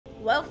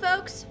Well,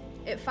 folks,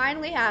 it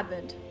finally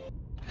happened.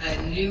 A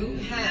new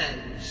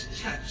hand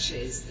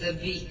touches the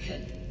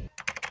beacon.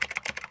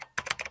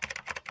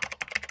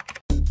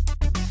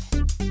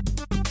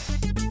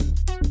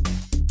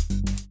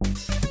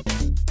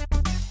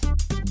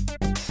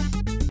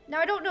 Now,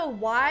 I don't know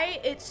why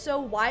it's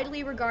so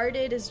widely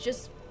regarded as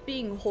just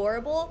being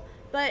horrible,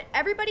 but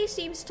everybody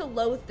seems to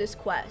loathe this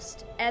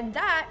quest, and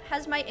that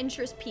has my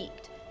interest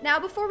piqued. Now,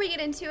 before we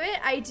get into it,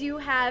 I do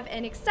have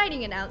an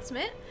exciting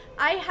announcement.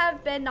 I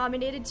have been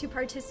nominated to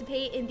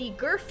participate in the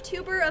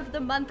GERFTUBER of the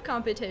Month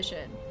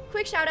competition.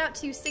 Quick shout out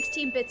to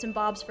 16 Bits and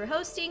Bobs for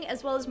hosting,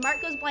 as well as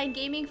Mark Goes Blind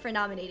Gaming for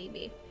nominating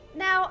me.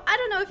 Now, I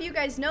don't know if you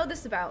guys know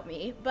this about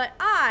me, but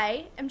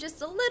I am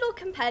just a little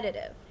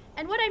competitive.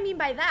 And what I mean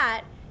by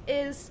that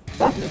is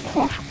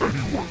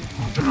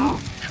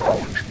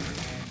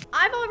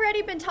I've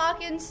already been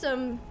talking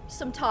some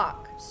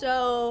talk,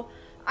 so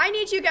I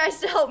need you guys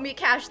to help me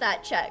cash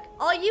that check.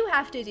 All you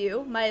have to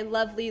do, my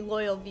lovely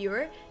loyal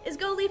viewer, is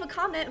go leave a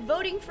comment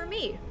voting for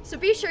me. So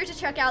be sure to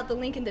check out the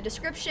link in the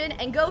description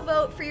and go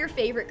vote for your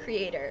favorite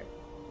creator,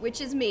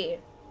 which is me,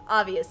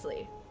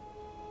 obviously.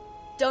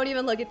 Don't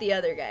even look at the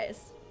other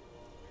guys.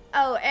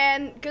 Oh,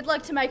 and good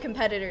luck to my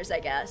competitors, I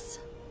guess.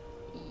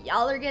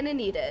 Y'all are gonna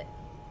need it.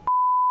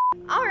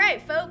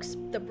 Alright folks,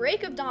 the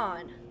break of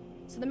dawn.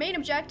 So the main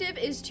objective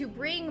is to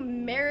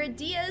bring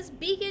Meridia's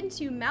beacon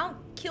to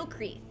Mount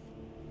Kilcreath.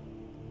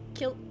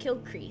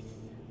 Kilcreath.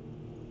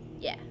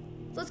 Yeah.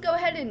 So let's go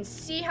ahead and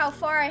see how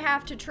far I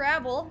have to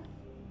travel.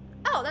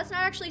 Oh, that's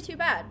not actually too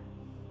bad.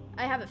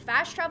 I have a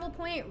fast travel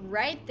point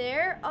right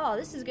there. Oh,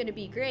 this is gonna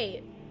be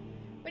great.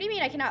 What do you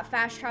mean I cannot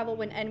fast travel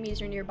when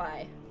enemies are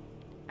nearby?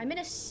 I'm in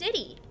a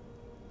city.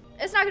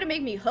 It's not gonna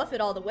make me hoof it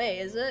all the way,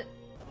 is it?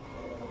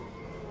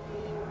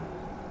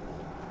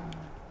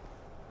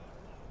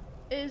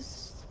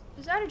 Is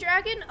that a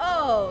dragon?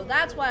 Oh,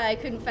 that's why I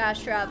couldn't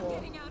fast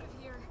travel.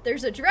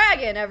 There's a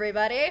dragon,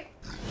 everybody.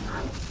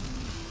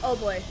 Oh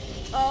boy.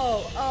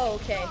 Oh,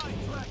 okay.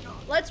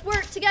 Let's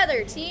work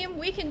together, team.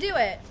 We can do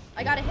it.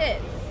 I got a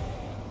hit.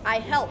 I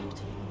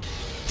helped.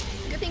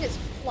 Good thing it's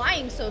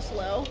flying so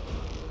slow.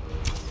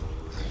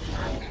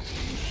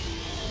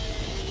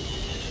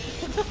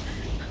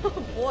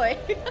 Oh boy.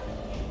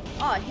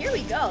 Oh, here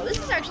we go. This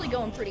is actually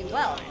going pretty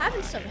well.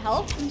 Having some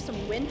help from some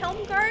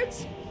Windhelm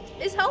guards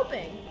is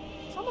helping.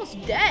 It's almost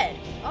dead.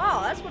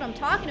 Oh, that's what I'm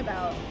talking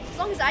about. As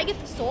long as I get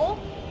the soul,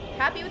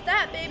 happy with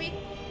that, baby.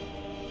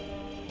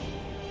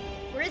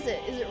 Where is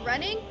it? Is it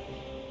running?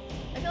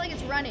 I feel like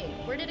it's running.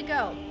 Where did it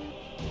go?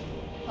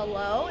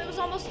 Hello? It was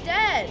almost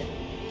dead.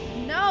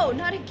 No,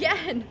 not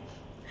again.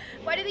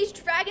 Why do these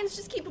dragons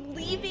just keep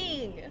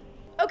leaving?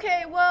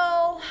 Okay,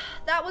 well,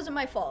 that wasn't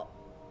my fault.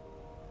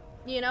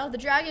 You know, the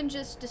dragon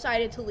just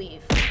decided to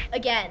leave.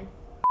 Again.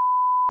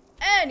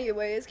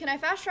 Anyways, can I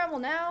fast travel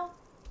now?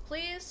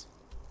 Please?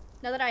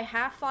 Now that I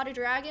half fought a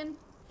dragon?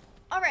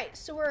 Alright,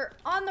 so we're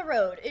on the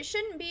road. It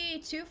shouldn't be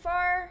too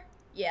far.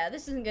 Yeah,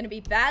 this isn't gonna be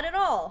bad at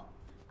all.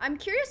 I'm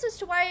curious as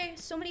to why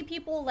so many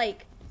people,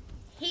 like,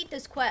 hate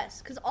this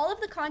quest, because all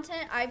of the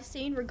content I've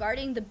seen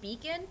regarding the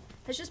beacon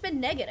has just been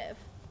negative.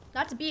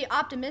 Not to be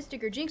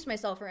optimistic or jinx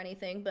myself or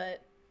anything,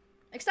 but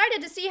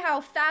excited to see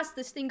how fast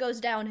this thing goes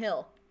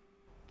downhill.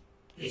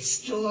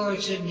 Restore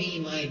to me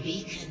my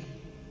beacon,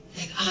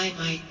 that I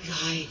might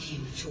guide you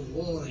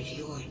toward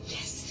your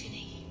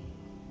destiny.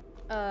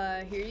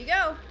 Here you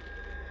go.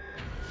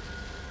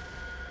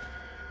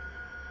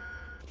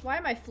 Why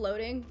am I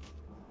floating?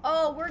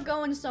 Oh, we're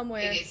going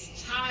somewhere. It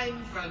is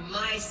time for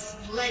my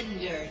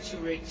splendor to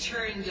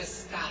return to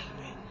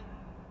Skyrim.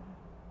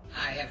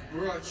 I have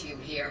brought you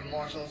here,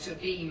 mortal, to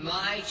be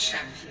my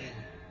champion.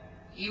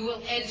 You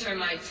will enter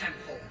my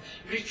temple,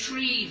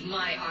 retrieve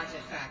my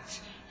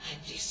artifact,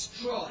 and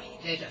destroy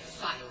the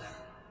Defiler.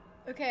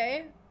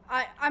 Okay.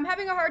 I'm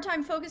having a hard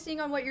time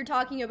focusing on what you're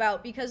talking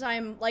about because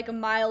I'm like a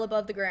mile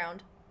above the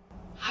ground.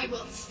 I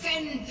will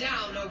send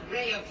down a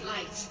ray of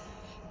light.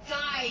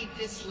 Guide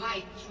this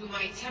light through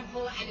my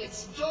temple and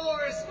its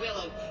doors will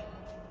open.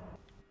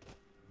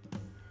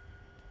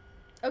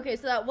 Okay,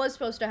 so that was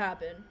supposed to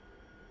happen.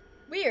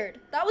 Weird.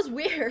 That was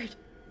weird.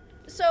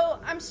 So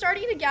I'm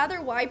starting to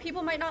gather why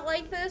people might not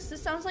like this.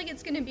 This sounds like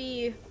it's gonna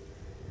be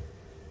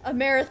a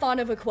marathon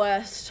of a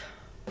quest.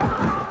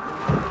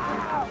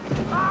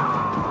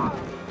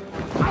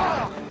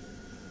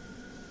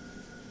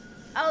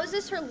 Oh, is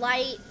this her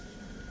light?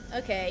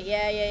 Okay,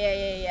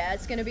 yeah.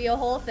 It's gonna be a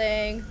whole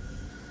thing.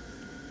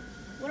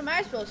 What am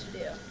I supposed to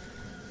do?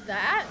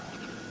 That?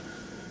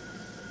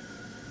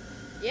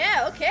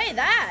 Yeah, okay,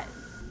 that.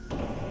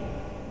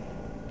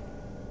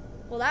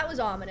 Well, that was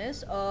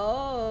ominous.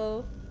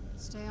 Oh.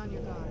 Stay on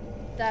your guard.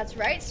 That's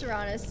right,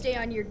 Serana. Stay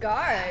on your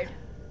guard.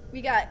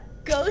 We got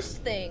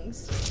ghost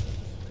things.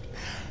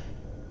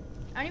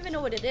 I don't even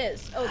know what it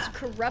is. Oh, it's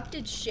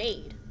corrupted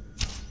shade.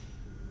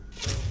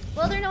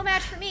 Well, they're no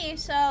match for me,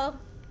 so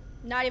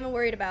not even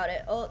worried about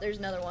it. Oh, there's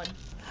another one.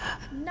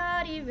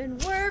 Not even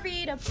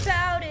worried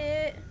about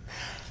it.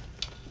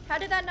 How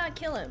did that not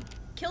kill him?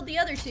 Killed the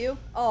other two.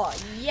 Oh,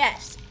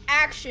 yes.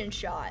 Action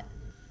shot.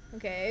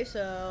 Okay,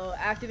 so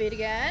activate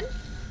again.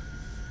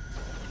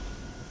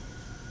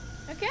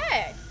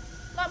 Okay.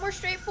 A lot more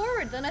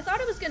straightforward than I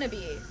thought it was gonna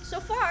be. So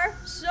far,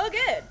 so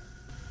good.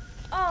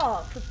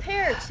 Oh,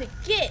 prepare to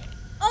get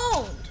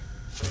owned.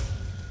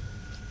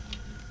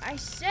 I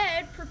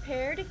said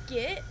prepare to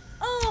get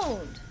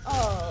owned.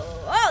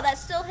 Oh, that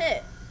still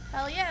hit.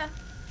 Hell yeah.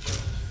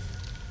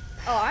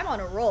 Oh, I'm on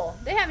a roll.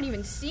 They haven't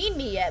even seen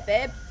me yet,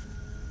 babe.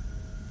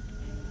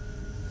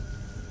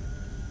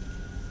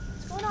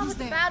 What's going on with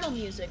the battle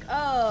music?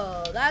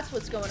 Oh, that's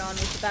what's going on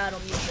with the battle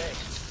music.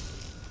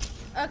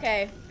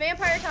 Okay,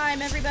 vampire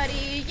time,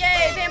 everybody.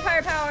 Yay,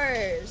 vampire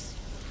powers.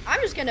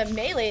 I'm just gonna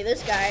melee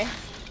this guy.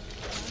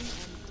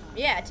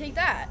 Yeah, take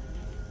that.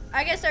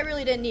 I guess I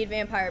really didn't need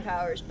vampire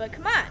powers, but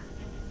come on.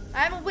 I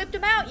haven't whipped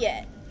them out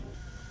yet.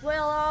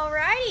 Well,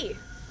 alrighty.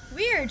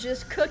 We are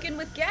just cooking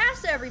with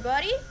gas,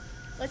 everybody.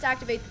 Let's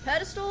activate the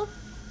pedestal.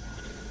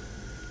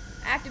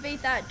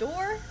 Activate that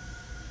door.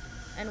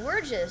 And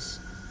we're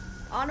just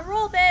on a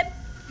roll, babe.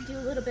 Do a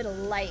little bit of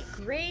light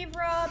grave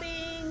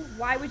robbing.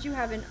 Why would you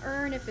have an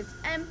urn if it's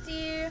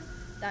empty?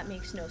 That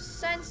makes no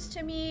sense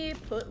to me.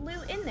 Put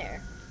loot in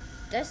there.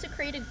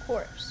 Desecrated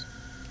corpse.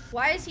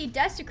 Why is he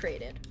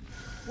desecrated?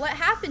 What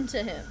happened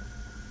to him?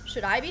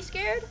 Should I be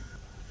scared?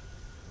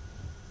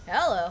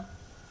 Hello.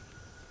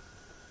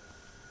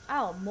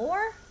 Oh,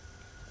 more?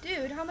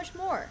 Dude, how much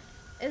more?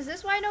 Is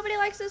this why nobody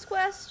likes this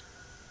quest?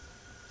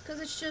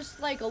 Because it's just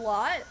like a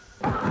lot?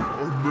 A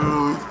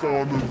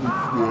marathon of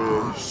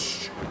a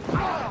quest.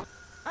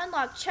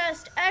 Unlock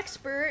chest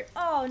expert.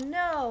 Oh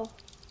no.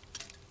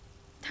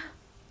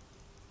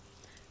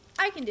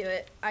 I can do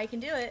it. I can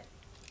do it.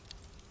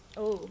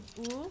 Oh,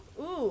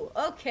 ooh,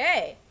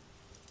 okay.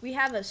 We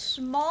have a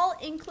small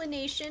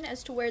inclination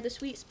as to where the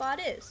sweet spot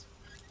is.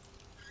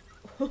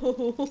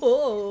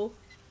 Oh,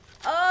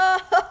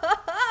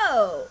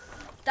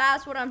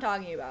 that's what I'm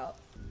talking about.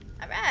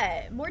 All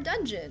right, more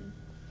dungeon.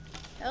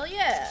 Hell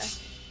yeah.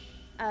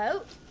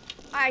 Oh,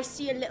 I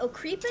see a little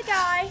creeper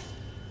guy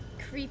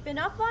creeping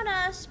up on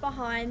us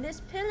behind this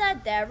pillar.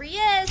 There he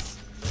is.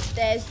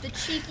 There's the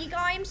cheeky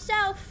guy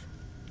himself.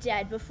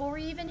 Dead before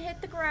he even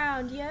hit the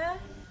ground, yeah?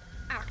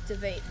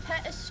 Activate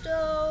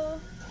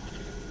pedestal.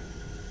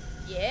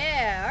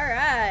 Yeah, all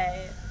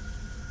right.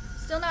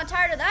 Still not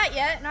tired of that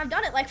yet, and I've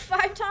done it like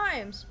 5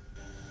 times.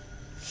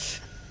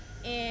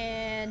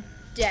 And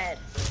dead.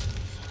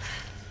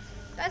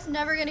 That's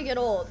never gonna get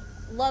old.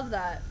 Love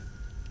that.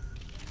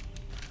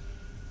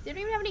 They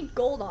don't even have any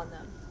gold on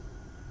them.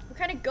 What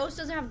kind of ghost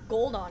doesn't have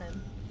gold on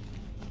him?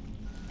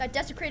 That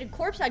desecrated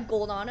corpse had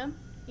gold on him,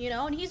 you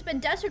know, and he's been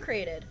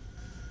desecrated.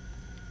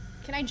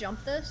 Can I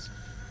jump this?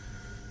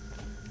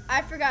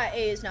 I forgot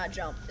A is not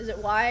jump. Is it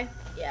Y?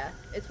 Yeah,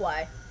 it's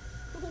Y.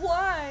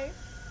 Why?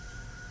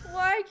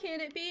 Why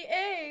can't it be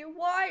A?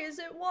 Why is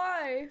it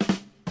Y?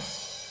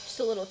 Just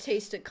a little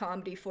taste of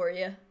comedy for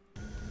you.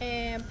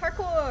 And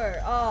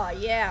parkour. Oh,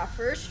 yeah,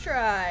 first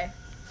try.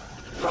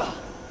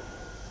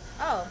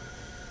 Oh,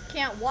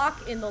 can't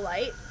walk in the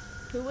light.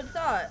 Who would have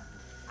thought?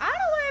 I don't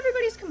know why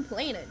everybody's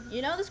complaining.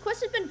 You know, this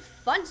quest has been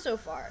fun so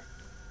far.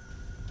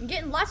 I'm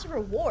getting lots of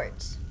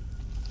rewards.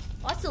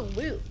 Lots of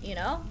loot, you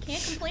know?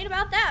 Can't complain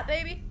about that,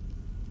 baby.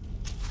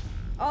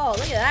 Oh,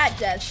 look at that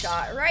death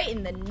shot right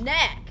in the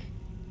neck.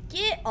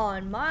 Get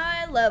on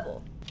my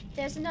level.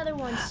 There's another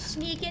one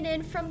sneaking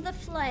in from the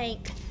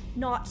flank.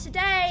 Not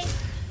today.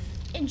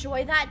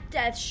 Enjoy that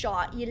death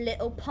shot, you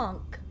little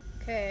punk.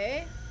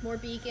 Okay, more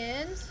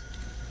beacons.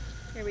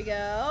 Here we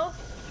go.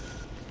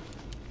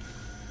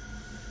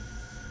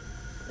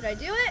 Did I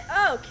do it?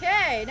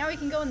 Okay, now we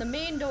can go in the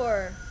main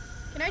door.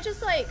 Can I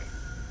just like...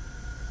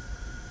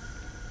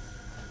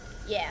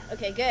 Yeah,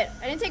 okay, good.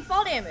 I didn't take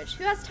fall damage.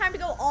 Who has time to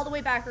go all the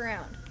way back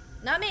around?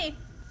 Not me.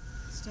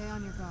 Stay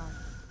on your guard.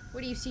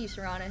 What do you see,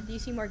 Serana? Do you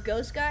see more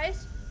ghost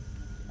guys?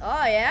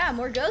 Oh yeah,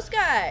 more ghost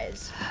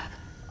guys.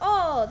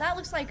 Oh, that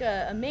looks like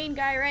a main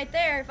guy right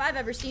there, if I've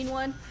ever seen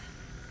one.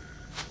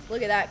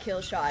 Look at that kill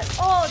shot.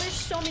 Oh, there's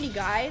so many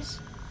guys.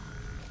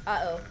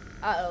 Uh-oh,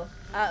 uh-oh,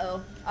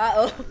 uh-oh,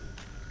 uh-oh.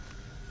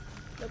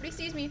 Nobody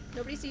sees me.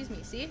 Nobody sees me,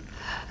 see?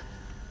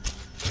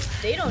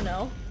 They don't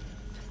know.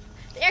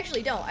 They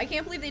actually don't. I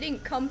can't believe they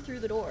didn't come through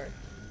the door.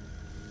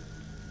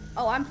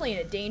 Oh, I'm playing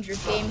a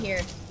dangerous game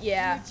here.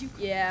 Yeah,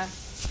 yeah.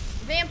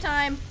 Vamp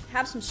time.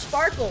 Have some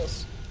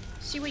sparkles.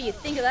 See what you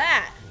think of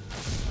that.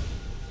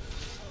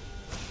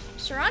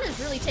 Serana's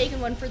really taking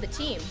one for the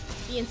team.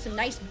 Being some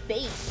nice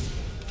bait.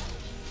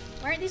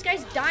 Why aren't these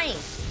guys dying?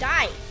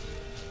 Die.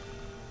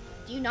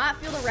 Do you not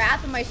feel the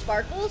wrath of my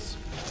sparkles?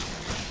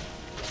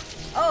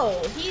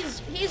 Oh,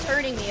 he's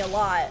hurting me a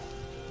lot.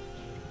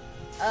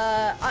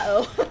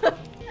 Uh-oh.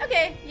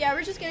 Okay, yeah,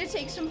 we're just gonna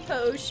take some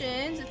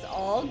potions. It's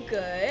all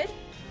good.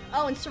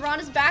 Oh, and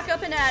Serana's back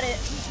up and at it.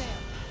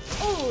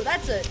 Oh,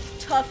 that's a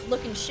tough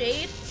looking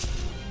shade.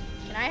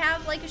 Can I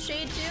have like a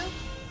shade too?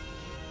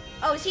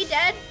 Oh, is he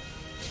dead?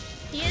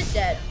 He is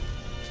dead.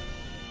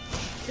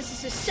 This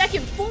is his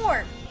second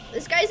form.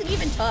 This guy isn't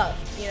even tough,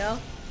 you know?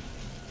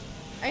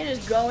 I can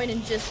just go in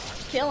and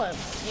just kill him,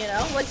 you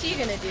know? What's he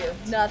gonna do?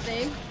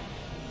 Nothing.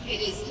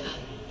 It is done.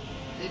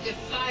 The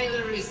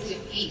Defiler is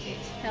defeated.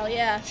 Hell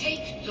yeah.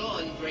 Take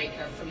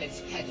Dawnbreaker from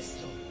its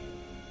pedestal.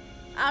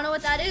 I don't know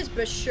what that is,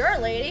 but sure,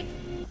 lady.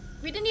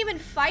 We didn't even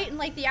fight in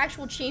like the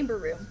actual chamber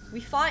room. We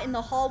fought in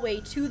the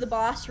hallway to the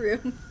boss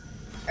room.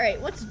 Alright,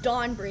 what's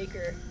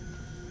Dawnbreaker?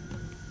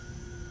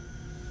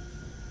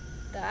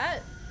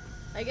 That,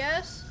 I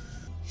guess?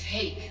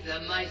 Take the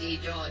mighty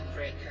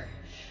Dawnbreaker,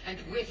 and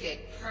with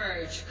it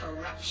purge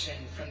corruption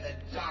from the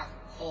dark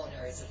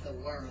corners of the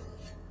world.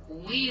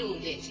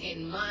 Wield it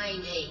in my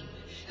name,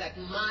 that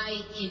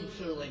my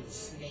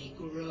influence may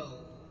grow.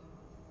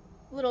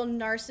 A little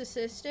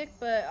narcissistic,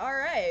 but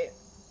alright.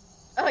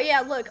 Oh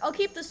yeah, look, I'll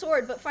keep the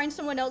sword, but find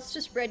someone else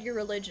to spread your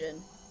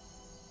religion.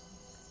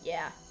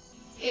 Yeah.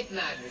 It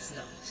matters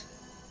not.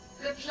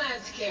 The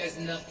plant cares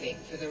nothing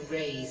for the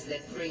rays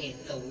that bring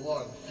it the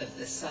warmth of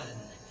the sun.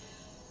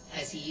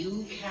 As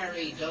you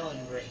carry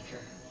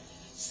Dawnbreaker,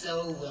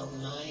 so will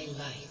my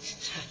light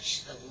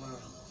touch the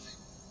world.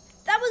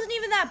 That wasn't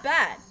even that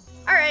bad.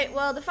 Alright,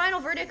 well, the final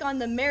verdict on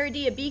the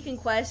Meridia Beacon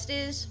quest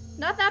is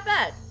not that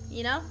bad,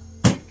 you know?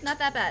 Not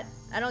that bad.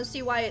 I don't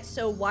see why it's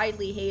so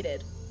widely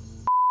hated.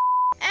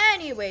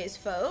 Anyways,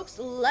 folks,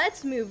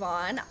 let's move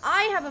on.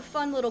 I have a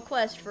fun little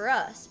quest for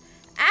us.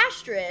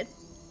 Astrid,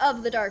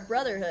 of the Dark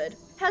Brotherhood,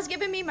 has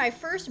given me my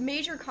first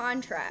major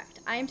contract.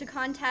 I am to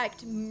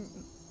contact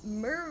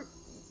Miri.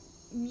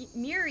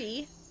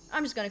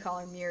 I'm just gonna call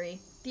her Miri.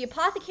 The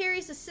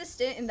apothecary's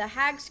assistant in the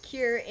Hag's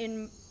Cure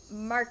in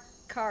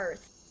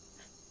Markarth.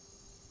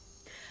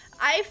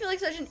 I feel like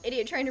such an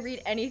idiot trying to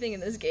read anything in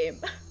this game.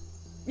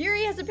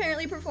 Miri has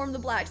apparently performed the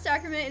Black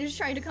Sacrament and is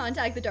trying to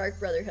contact the Dark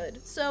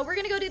Brotherhood. So we're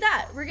gonna go do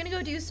that. We're gonna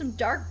go do some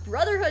Dark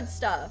Brotherhood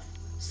stuff.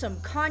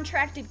 Some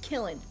contracted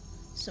killing.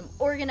 Some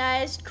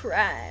organized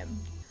crime.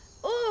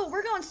 Oh,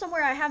 we're going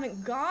somewhere I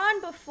haven't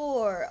gone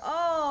before.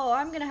 Oh,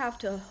 I'm gonna have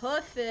to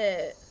hoof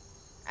it.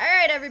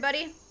 Alright,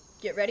 everybody.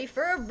 Get ready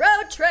for a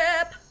road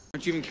trip.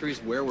 Aren't you even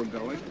curious where we're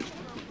going?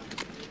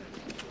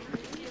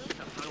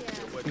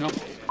 No.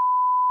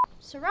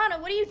 Serana,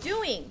 what are you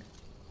doing?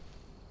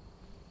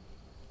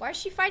 Why is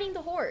she fighting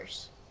the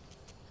horse?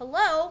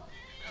 Hello?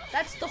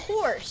 That's the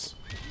horse.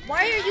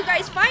 Why are you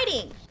guys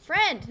fighting?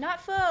 Friend,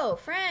 not foe.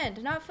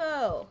 Friend, not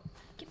foe.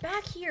 Get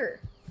back here.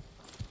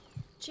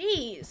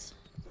 Jeez.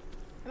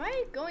 Am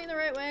I going the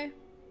right way?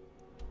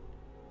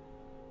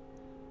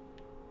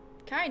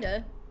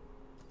 Kinda.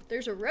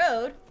 There's a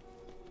road.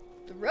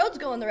 The road's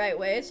going the right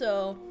way,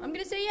 so I'm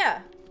gonna say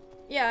yeah.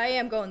 Yeah, I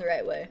am going the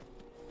right way.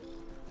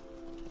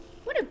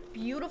 What a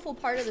beautiful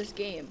part of this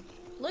game.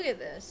 Look at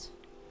this.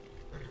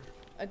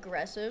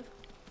 Aggressive.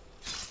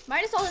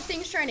 Minus all the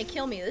things trying to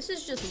kill me. This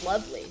is just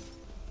lovely.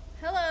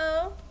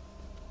 Hello.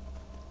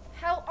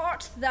 How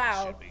art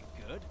thou? Should be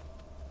good.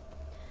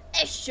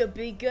 It should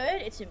be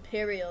good. It's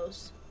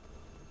Imperials.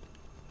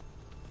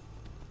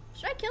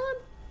 Should I kill him?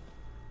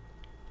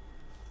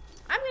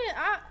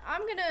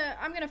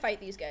 I'm gonna fight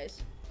these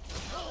guys.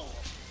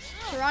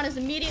 Serana's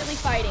immediately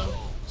fighting.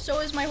 So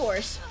is my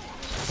horse.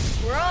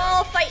 We're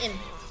all fighting.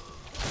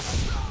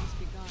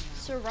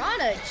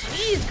 Serana,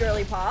 jeez,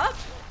 girly pop.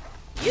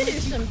 You do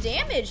some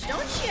damage,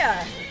 don't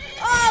ya?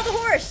 Oh, the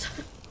horse!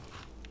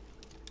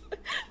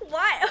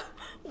 Why?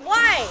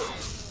 Why?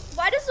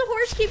 Why does the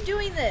horse keep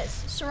doing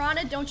this?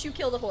 Serana, don't you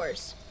kill the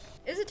horse.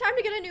 Is it time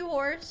to get a new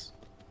horse?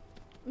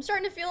 I'm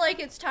starting to feel like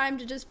it's time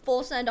to just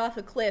full send off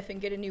a cliff and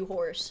get a new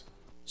horse.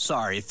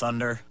 Sorry,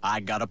 Thunder. I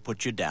gotta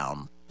put you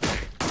down.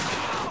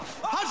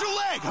 How's your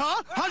leg,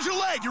 huh? How's your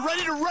leg? You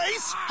ready to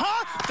race?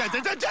 Huh?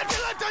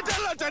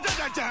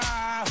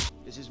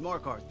 This is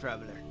Markarth,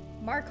 Traveler.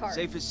 Markarth.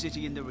 Safest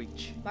city in the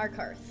Reach.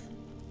 Markarth.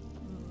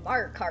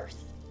 Markarth.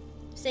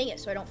 Saying it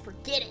so I don't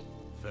forget it.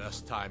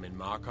 First time in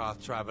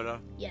Markarth, Traveler?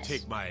 Yes.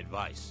 Take my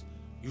advice.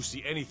 You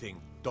see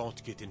anything,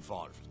 don't get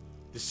involved.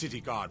 The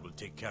city guard will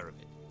take care of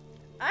it.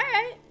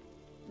 Alright.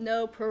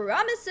 No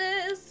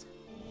promises.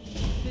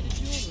 Bit of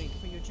jewelry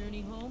for your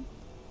journey home?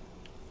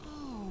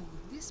 Oh,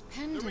 this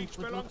pendant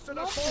would look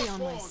lovely on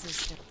my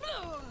sister.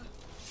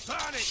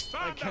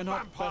 I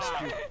cannot bust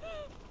you.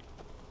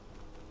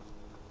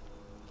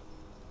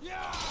 We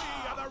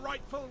are the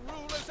rightful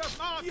rulers of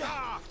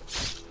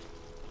Markarth!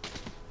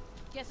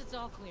 Guess it's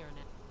all clear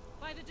now.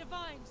 By the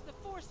Divines, the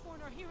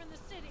Forsworn are here in the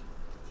city.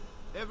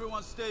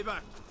 Everyone stay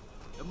back.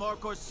 The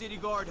Markarth City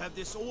Guard have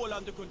this all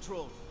under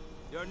control.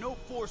 There are no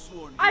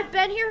Forsworn. I've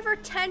been here for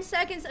 10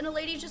 seconds and a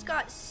lady just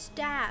got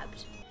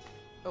stabbed.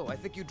 Oh, I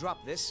think you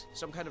dropped this.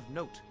 Some kind of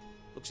note.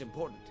 Looks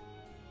important.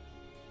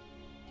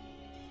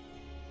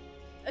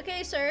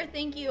 Okay, sir,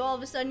 thank you all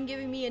of a sudden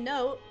giving me a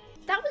note.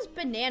 That was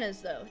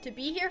bananas, though. To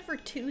be here for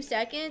 2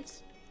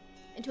 seconds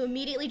and to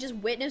immediately just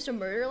witness a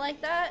murder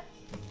like that.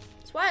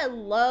 That's why I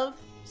love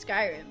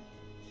Skyrim.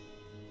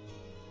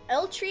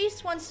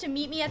 Eltrice wants to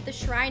meet me at the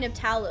Shrine of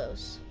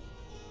Talos.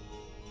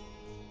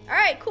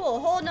 Alright, cool. A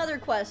whole nother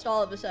quest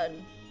all of a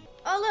sudden.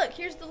 Oh, look,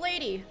 here's the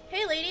lady.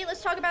 Hey, lady,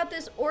 let's talk about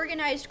this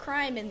organized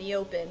crime in the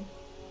open.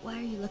 Why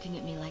are you looking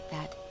at me like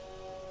that?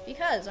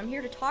 Because I'm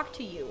here to talk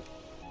to you.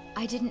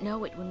 I didn't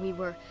know it when we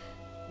were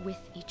with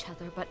each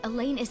other, but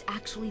Elaine is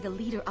actually the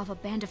leader of a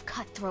band of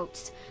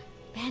cutthroats.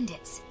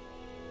 Bandits.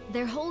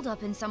 They're holed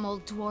up in some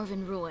old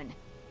dwarven ruin.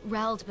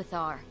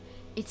 Raldbathar.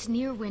 It's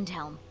near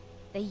Windhelm.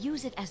 They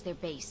use it as their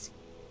base.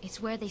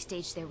 It's where they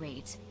stage their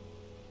raids.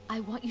 I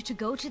want you to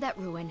go to that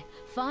ruin,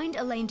 find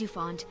Elaine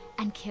Dufont,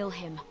 and kill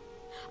him.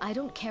 I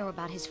don't care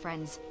about his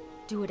friends.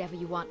 Do whatever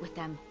you want with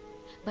them.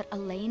 But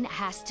Elaine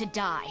has to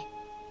die.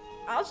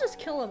 I'll just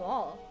kill them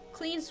all.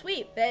 Clean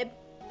sweep, babe.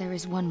 There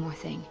is one more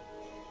thing.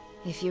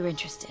 If you're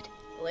interested.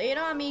 Lay it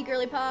on me,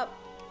 girly pop.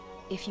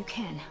 If you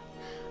can,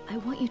 I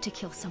want you to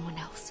kill someone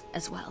else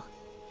as well.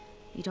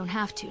 You don't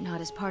have to,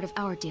 not as part of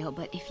our deal,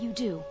 but if you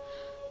do,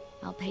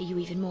 I'll pay you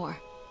even more.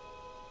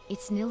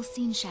 It's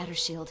Nilsine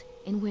Shattershield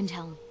in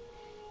Windhelm.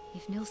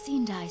 If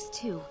Nilsine dies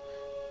too,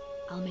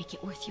 I'll make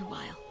it worth your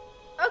while.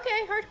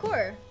 Okay,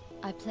 hardcore.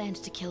 I planned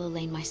to kill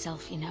Elaine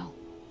myself, you know.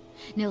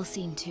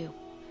 Nilsine too,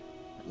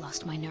 but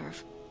lost my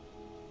nerve.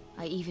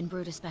 I even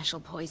brewed a special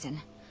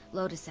poison,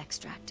 lotus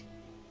extract.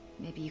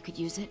 Maybe you could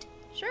use it?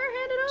 Sure,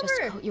 hand it over.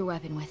 Just coat your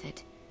weapon with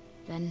it.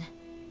 Then,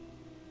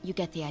 you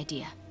get the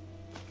idea.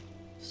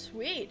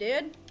 Sweet,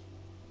 dude.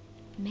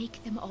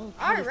 Make them all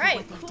pay for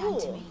what they've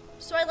done to me.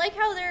 So I like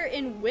how they're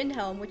in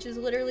Windhelm, which is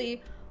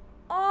literally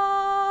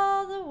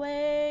all the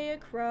way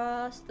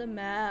across the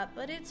map,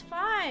 but it's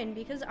fine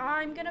because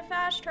I'm gonna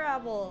fast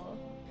travel.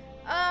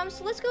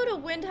 So let's go to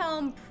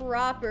Windhelm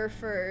proper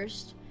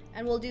first,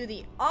 and we'll do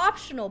the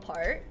optional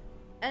part,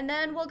 and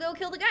then we'll go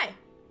kill the guy.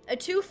 A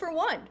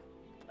 2-for-1.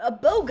 A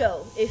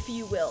BOGO, if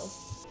you will.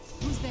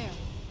 Who's there?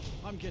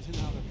 I'm getting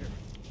out of here.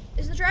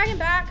 Is the dragon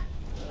back?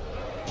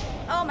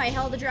 Oh my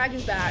hell, the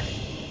dragon's back.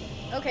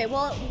 Okay,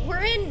 well,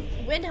 we're in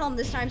Windhelm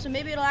this time, so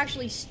maybe it'll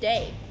actually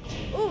stay.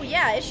 Ooh,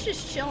 yeah, it's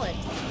just chilling.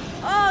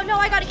 Oh, no,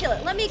 I gotta kill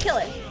it. Let me kill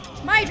it.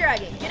 It's my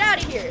dragon. Get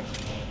out of here.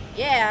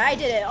 Yeah, I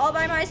did it all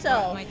by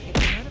myself.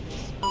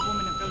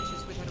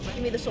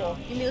 Give me the soul.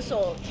 Give me the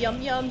soul. Yum,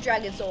 yum,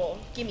 dragon soul.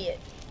 Give me it.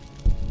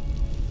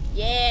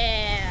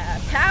 Yeah,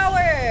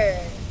 power.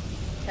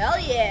 Hell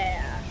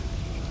yeah.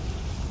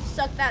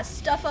 Suck that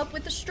stuff up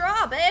with the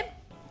straw, babe.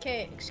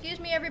 Okay, excuse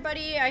me,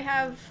 everybody. I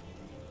have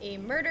a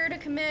murder to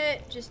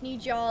commit. Just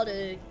need y'all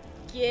to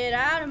get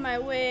out of my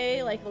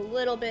way like a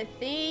little bit.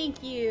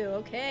 Thank you.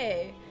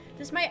 Okay.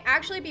 This might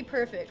actually be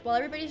perfect. While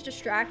everybody's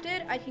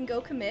distracted, I can go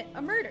commit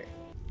a murder.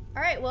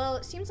 All right, well,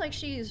 it seems like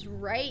she's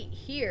right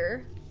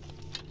here.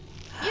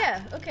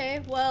 Yeah,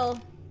 okay, well,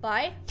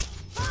 bye.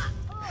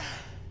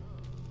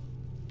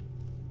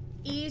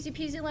 Easy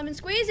peasy lemon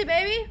squeezy,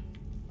 baby.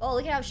 Oh,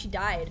 look at how she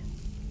died.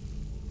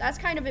 That's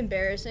kind of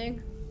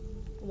embarrassing.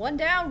 1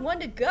 down, 1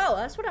 to go.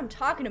 That's what I'm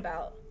talking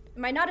about.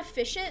 Am I not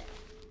efficient?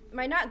 Am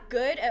I not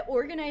good at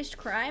organized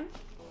crime?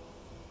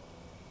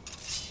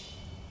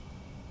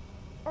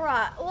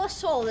 Alright, let's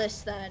solve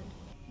this then.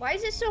 Why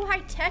is it so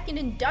high-tech and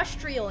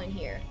industrial in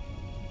here?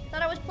 I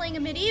thought I was playing a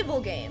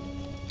medieval game.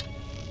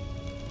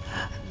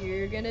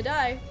 You're gonna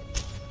die.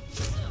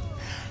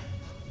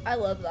 I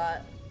love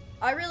that.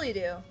 I really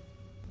do.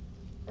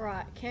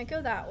 Right, can't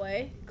go that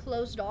way.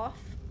 Closed off.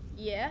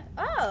 Yeah.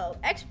 Oh,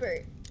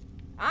 expert.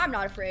 I'm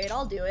not afraid.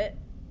 I'll do it.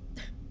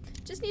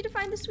 Just need to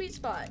find the sweet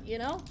spot, you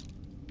know?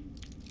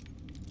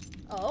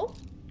 Oh.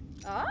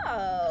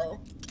 Oh.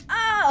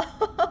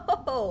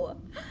 Oh.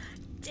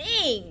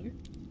 Dang.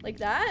 Like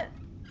that?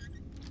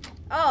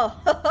 Oh.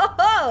 Ho, ho,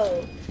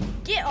 ho.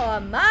 Get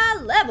on my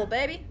level,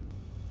 baby.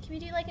 Can we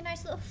do like a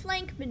nice little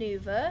flank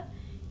maneuver?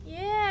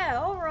 Yeah,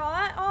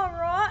 alright,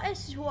 alright.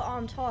 This is what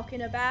I'm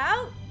talking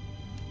about.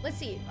 Let's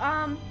see.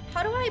 How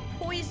do I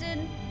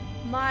poison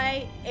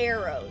my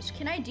arrows?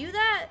 Can I do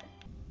that?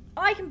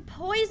 Oh, I can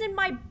poison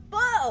my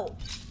bow.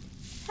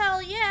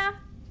 Hell yeah.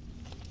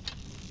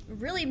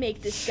 Really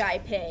make this guy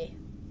pay.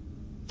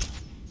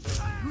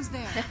 Who's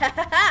there?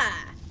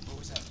 What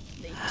was that?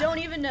 They don't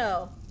even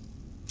know.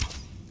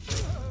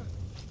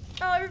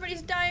 Oh,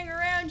 everybody's dying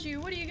around you.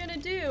 What are you gonna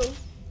do?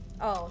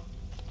 Oh.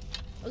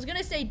 I was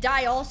gonna say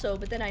die also,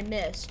 but then I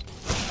missed.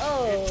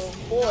 Oh,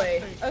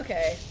 boy.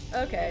 Okay.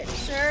 Okay.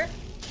 Sir,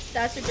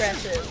 that's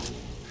aggressive.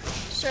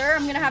 Sir,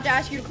 I'm gonna have to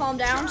ask you to calm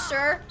down.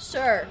 Sir,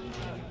 sir.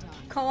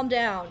 Calm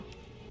down.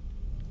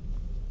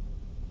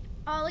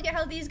 Oh, look at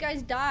how these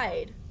guys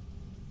died.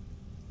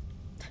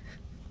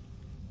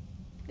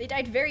 They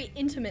died very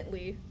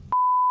intimately.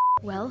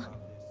 Well,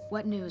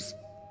 what news?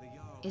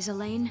 Is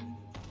Elaine?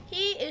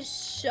 He is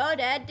so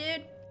dead,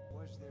 dude.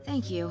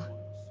 Thank you.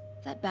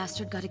 That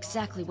bastard got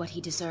exactly what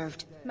he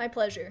deserved. My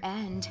pleasure.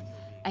 And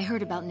I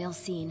heard about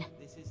Nilsine.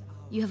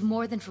 You have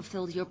more than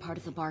fulfilled your part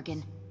of the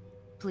bargain.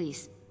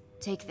 Please,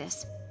 take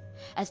this.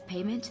 As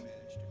payment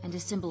and a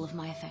symbol of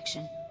my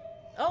affection.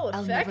 Oh, affection.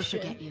 I'll never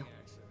forget you.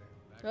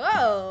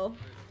 Oh.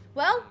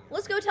 Well,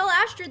 let's go tell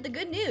Astrid the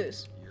good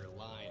news.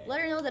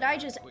 Let her know that I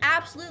just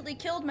absolutely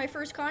killed my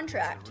first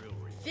contract.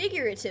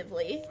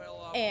 Figuratively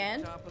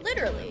and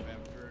literally.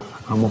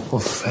 I'm a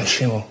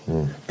professional.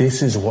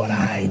 This is what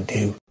I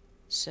do.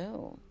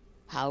 So,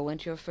 how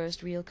went your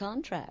first real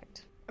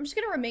contract? I'm just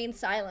gonna remain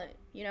silent,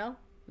 you know?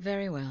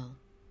 Very well.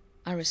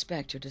 I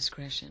respect your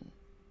discretion.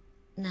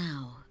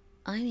 Now,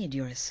 I need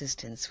your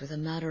assistance with a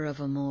matter of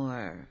a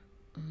more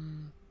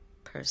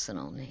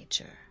personal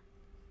nature.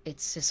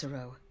 It's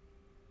Cicero.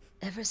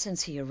 Ever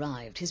since he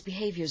arrived, his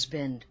behavior's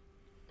been...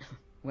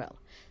 well,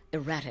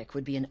 erratic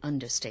would be an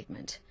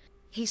understatement.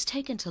 He's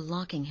taken to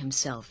locking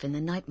himself in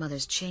the Night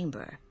Mother's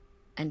chamber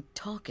and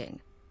talking.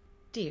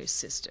 Dear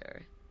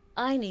sister,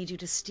 I need you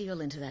to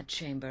steal into that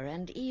chamber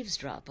and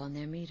eavesdrop on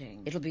their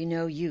meeting. It'll be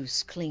no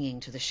use clinging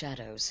to the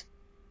shadows.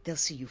 They'll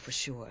see you for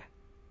sure.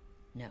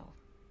 No.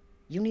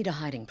 You need a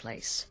hiding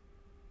place.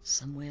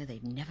 Somewhere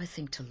they'd never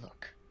think to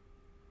look.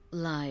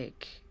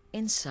 Like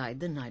inside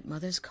the Night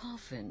Mother's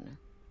coffin.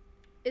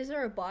 Is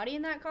there a body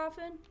in that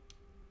coffin?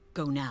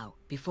 Go now,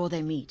 before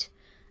they meet,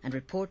 and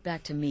report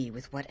back to me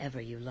with whatever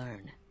you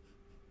learn.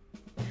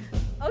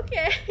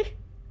 Okay.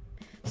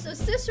 So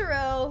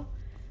Cicero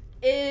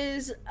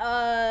is,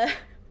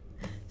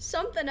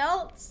 something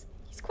else.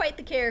 He's quite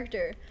the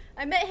character.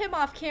 I met him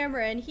off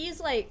camera, and he's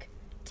like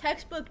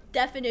textbook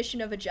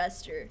definition of a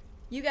jester.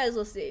 You guys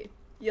will see.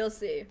 You'll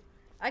see.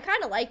 I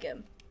kind of like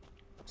him.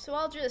 So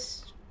I'll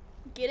just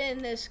get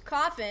in this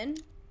coffin.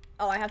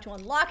 Oh, I have to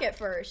unlock it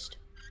first.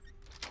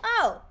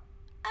 Oh!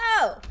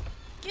 Oh!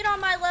 Get on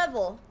my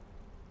level.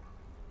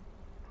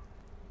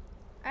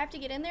 I have to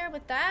get in there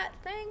with that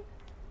thing?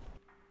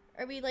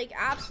 Are we, like,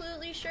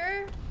 absolutely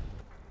sure?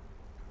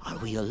 Are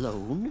we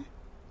alone?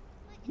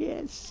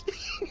 Yes.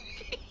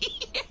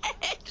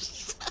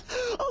 Yes!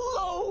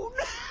 Alone!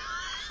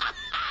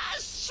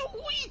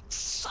 Sweet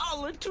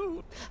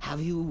solitude!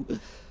 Have you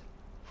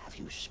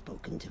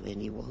spoken to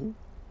anyone?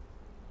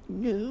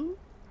 No?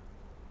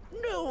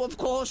 No, of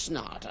course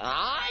not.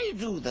 I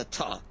do the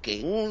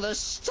talking, the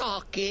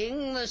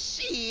stalking, the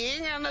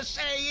seeing, and the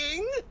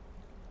saying.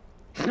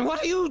 And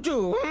what do you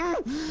do?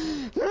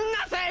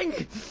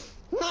 Nothing!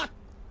 Not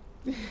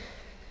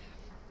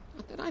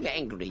that I'm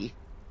angry.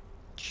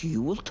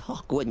 You will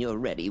talk when you're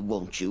ready,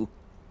 won't you?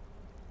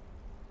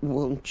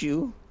 Won't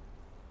you?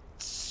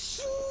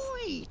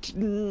 Sweet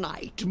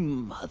Night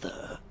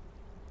Mother.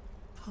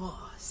 Poor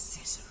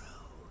Cicero.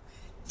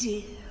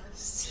 Dear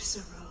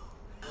Cicero.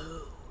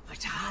 Oh,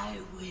 but I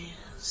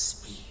will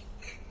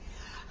speak.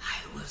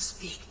 I will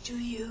speak to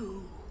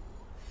you.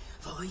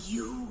 For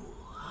you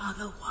are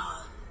the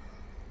one.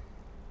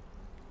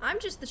 I'm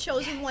just the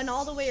chosen one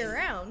all the way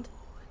around.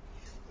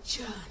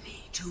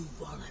 Journey to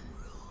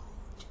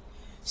Wallenrood.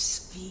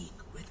 Speak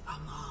with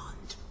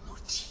Armand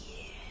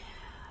Mortier.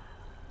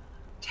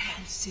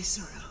 Tell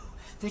Cicero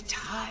the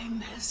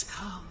time has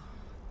come.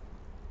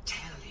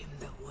 Tell him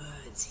the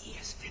words he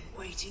has been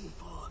waiting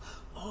for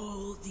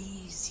all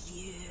these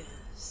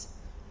years.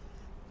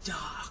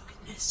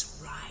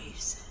 Darkness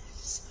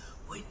rises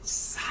when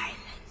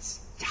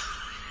silence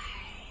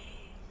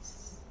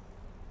dies.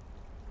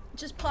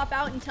 Just pop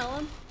out and tell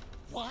him.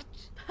 What?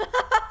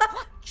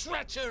 What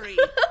treachery!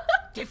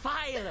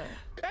 Defiler!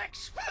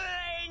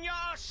 Explain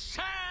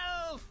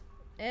yourself!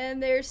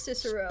 And there's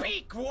Cicero.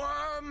 Speak,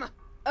 worm!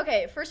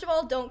 Okay, first of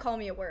all, don't call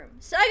me a worm.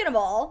 Second of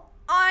all,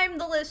 I'm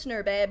the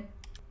listener, babe.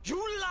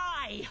 You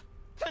lie!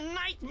 The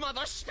Night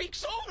Mother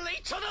speaks only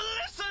to the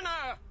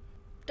listener!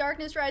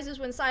 Darkness rises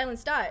when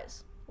silence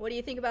dies. What do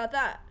you think about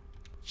that?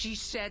 She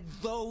said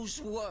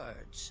those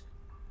words.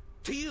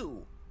 To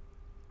you.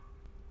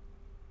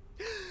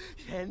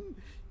 Then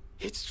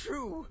it's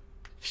true.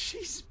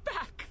 She's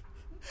back.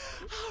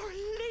 Our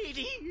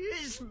Lady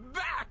is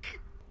back.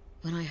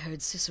 When I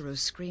heard Cicero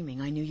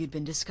screaming, I knew you'd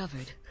been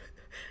discovered.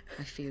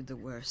 I feared the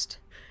worst.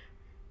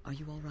 Are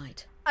you all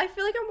right? I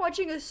feel like I'm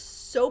watching a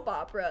soap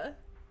opera.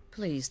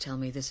 Please tell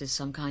me this is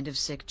some kind of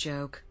sick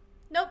joke.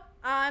 Nope,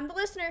 I'm the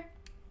listener.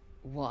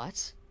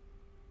 What?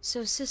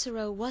 So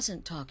Cicero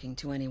wasn't talking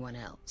to anyone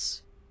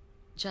else?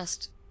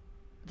 Just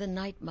the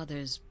Night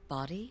Mother's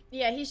body?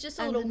 Yeah, he's just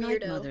a little weirdo. And the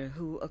Night Mother,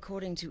 who,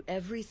 according to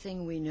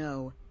everything we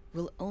know,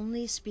 will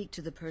only speak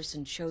to the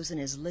person chosen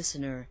as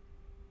listener,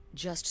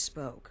 just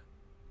spoke.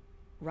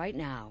 Right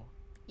now.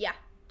 Yeah.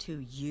 To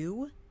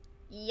you?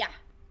 Yeah.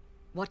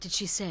 What did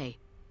she say?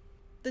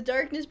 The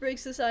darkness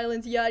breaks the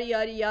silence, yada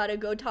yada yada,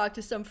 go talk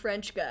to some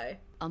French guy.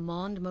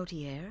 Armand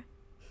Mortier?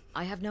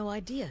 I have no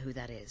idea who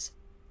that is.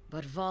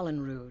 But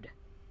Wallenrood,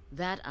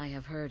 that I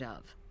have heard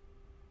of.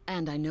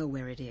 And I know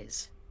where it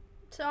is.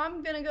 So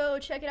I'm gonna go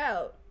check it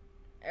out.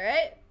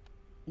 Alright?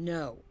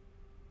 No.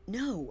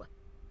 No.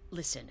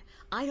 Listen,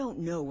 I don't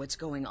know what's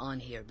going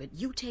on here, but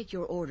you take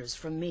your orders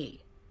from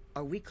me.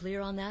 Are we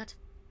clear on that?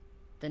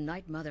 The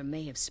Night Mother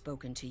may have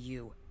spoken to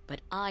you,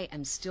 but I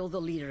am still the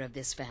leader of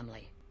this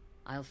family.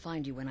 I'll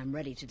find you when I'm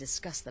ready to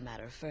discuss the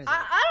matter further.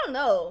 I don't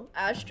know,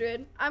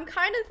 Astrid. I'm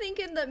kind of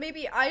thinking that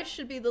maybe I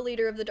should be the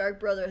leader of the Dark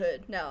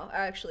Brotherhood. No,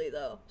 actually,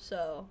 though.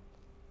 So,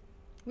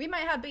 we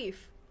might have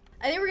beef.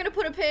 I think we're going to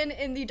put a pin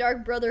in the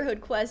Dark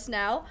Brotherhood quest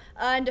now.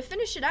 And to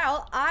finish it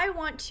out, I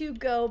want to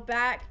go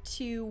back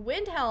to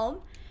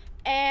Windhelm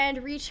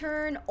and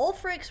return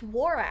Ulfric's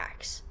war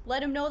axe.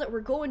 Let him know that we're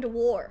going to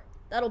war.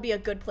 That'll be a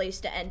good place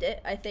to end it,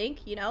 I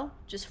think, you know?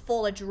 Just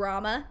full of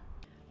drama.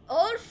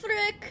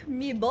 Ulfric,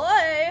 me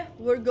boy,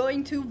 we're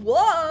going to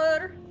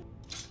war.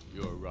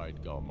 You're right,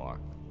 Galmar.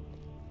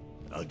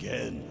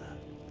 Again.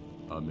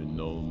 I'm in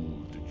no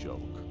mood to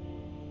joke.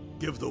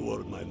 Give the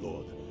word, my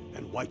lord,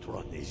 and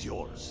Whiterun is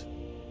yours.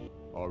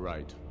 All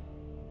right.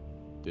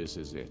 This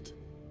is it.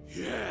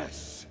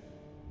 Yes!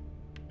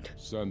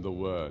 Send the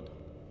word.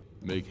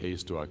 Make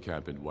haste to our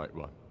camp in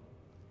Whiterun.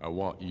 I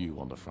want you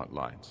on the front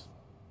lines.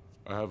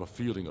 I have a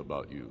feeling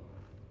about you.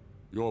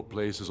 Your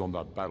place is on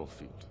that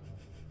battlefield.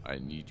 I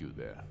need you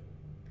there.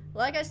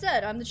 Like I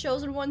said, I'm the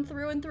chosen one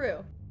through and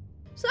through.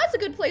 So that's a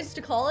good place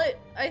to call it,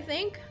 I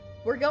think.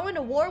 We're going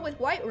to war with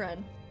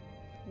Whiterun.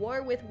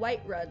 War with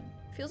Whiterun.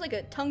 Feels like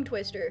a tongue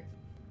twister.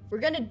 We're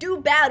gonna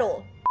do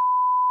battle.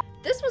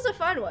 This was a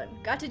fun one.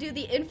 Got to do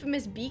the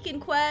infamous beacon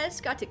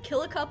quest, got to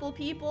kill a couple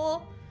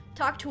people,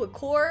 talk to a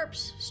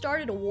corpse,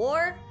 started a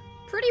war.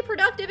 Pretty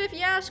productive if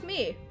you ask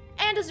me.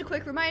 And as a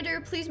quick reminder,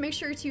 please make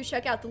sure to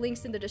check out the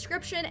links in the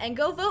description and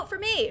go vote for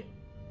me.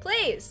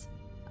 Please.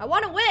 I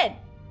want to win.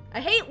 I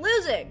hate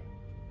losing.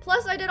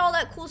 Plus, I did all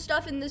that cool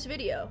stuff in this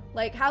video.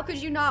 Like, how could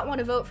you not want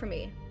to vote for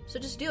me? So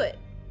just do it.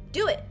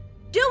 Do it.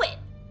 Do it!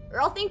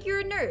 Or I'll think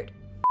you're a nerd.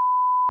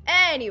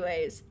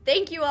 Anyways,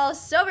 thank you all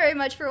so very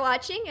much for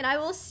watching, and I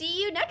will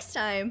see you next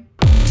time.